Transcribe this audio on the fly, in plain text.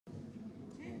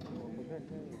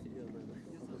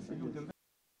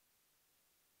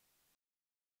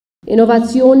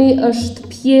Inovacioni është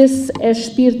pjesë e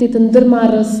shpirtit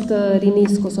ndërmarrës të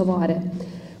rinisë kosovare.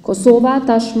 Kosova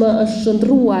tashmë është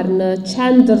qëndruar në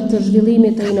qendër të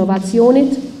zhvillimit të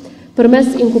inovacionit përmes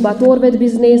inkubatorëve të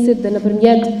biznesit dhe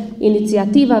nëpërmjet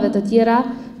iniciativave të tjera,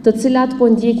 të cilat po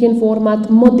ndjekin format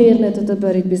moderne të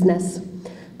bërit biznes.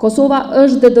 Kosova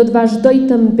është dhe do të vazhdojë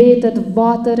të mbetet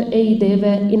vatër e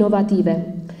ideve inovative.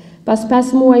 Pas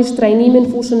 5 muajsh trajnimin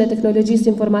fushën e teknologjisë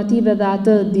informative dhe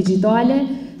atë digjitale,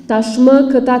 tashmë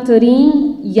këta të rinj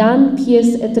janë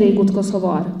pjesë e tregut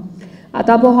kosovar.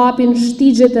 Ata po hapin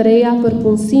shtigje të reja për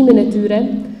punësimin e tyre,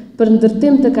 për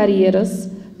ndërtim të karrierës,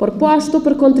 por po ashtu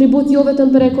për kontribut jo vetëm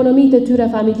për ekonomitë e tyre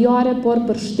familjare, por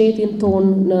për shtetin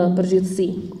tonë në përgjithësi.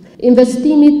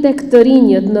 Investimi tek të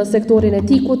rinjët në sektorin e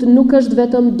tikut nuk është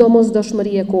vetëm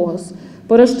domosdoshmëri e kohës,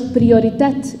 por është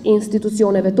prioritet i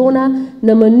institucioneve tona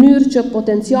në mënyrë që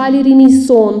potenciali rinisë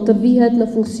sonë të vihet në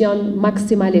funksion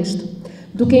maksimalisht.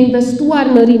 Duke investuar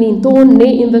në rinin tonë, ne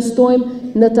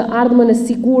investojmë në të ardhmen e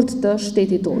sigurt të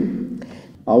shtetit tonë.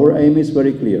 Our aim is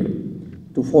very clear: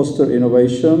 to foster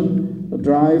innovation,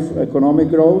 drive economic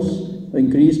growth,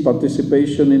 increase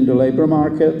participation in the labor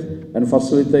market, and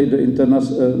facilitate the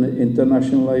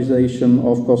internationalization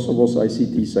of Kosovo's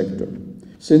ICT sector.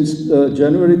 Since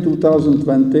January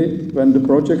 2020, when the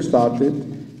project started,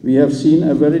 we have seen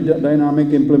a very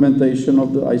dynamic implementation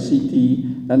of the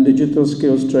ICT and digital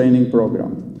skills training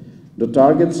program. The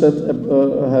targets set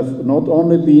have not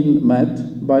only been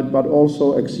met, but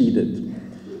also exceeded.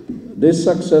 This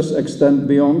success extends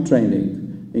beyond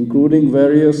training, including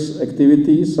various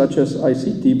activities such as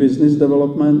ICT business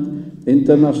development,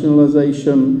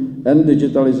 internationalization, and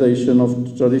digitalization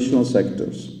of traditional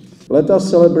sectors. Let us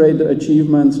celebrate the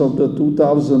achievements of the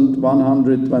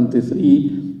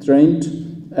 2,123 trained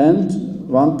and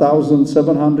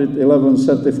 1,711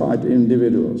 certified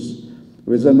individuals,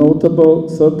 with a notable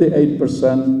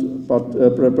 38%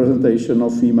 representation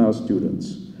of female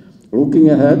students. Looking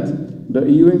ahead, the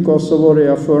EU in Kosovo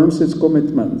reaffirms its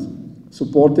commitment,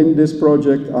 supporting this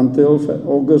project until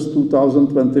August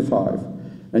 2025,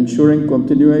 ensuring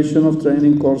continuation of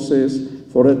training courses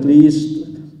for at least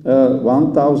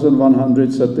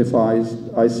 1,100 certified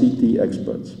ICT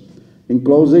experts. In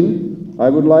closing, I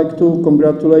would like to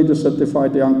congratulate the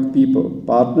certified young people,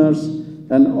 partners,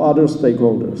 and other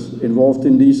stakeholders involved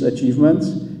in these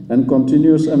achievements and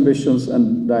continuous ambitions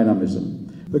and dynamism.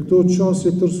 Dhe këto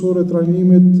qasje tërësore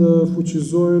trajnimit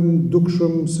fuqizojnë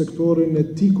dukshëm sektorin e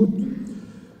tikut,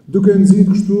 duke nxit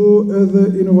kështu edhe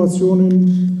inovacionin,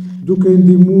 duke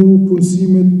ndihmu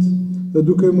punësimit dhe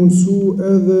duke mundësu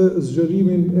edhe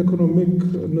zgjerimin ekonomik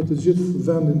në të gjithë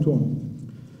vendin tonë.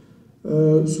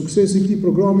 Suksesi i këtij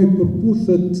programi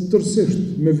përputhet tërësisht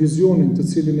me vizionin të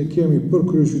cilin e kemi për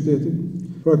kryeqytetin.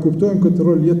 Pra kuptojmë këtë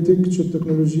rol jetik që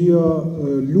teknologjia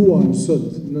luan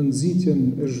sot në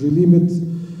nxitjen e zhvillimit,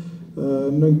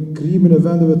 në krijimin e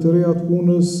vendeve të reja të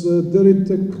punës, deri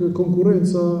tek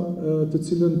konkurrenca të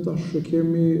cilën tash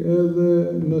kemi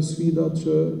edhe në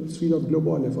sfidat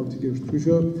globale faktikisht. Kështu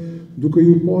që duke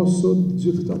ju pasur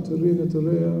gjithë këta të rinj të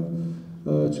reja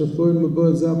që thojnë më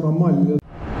bëhet zemra mal.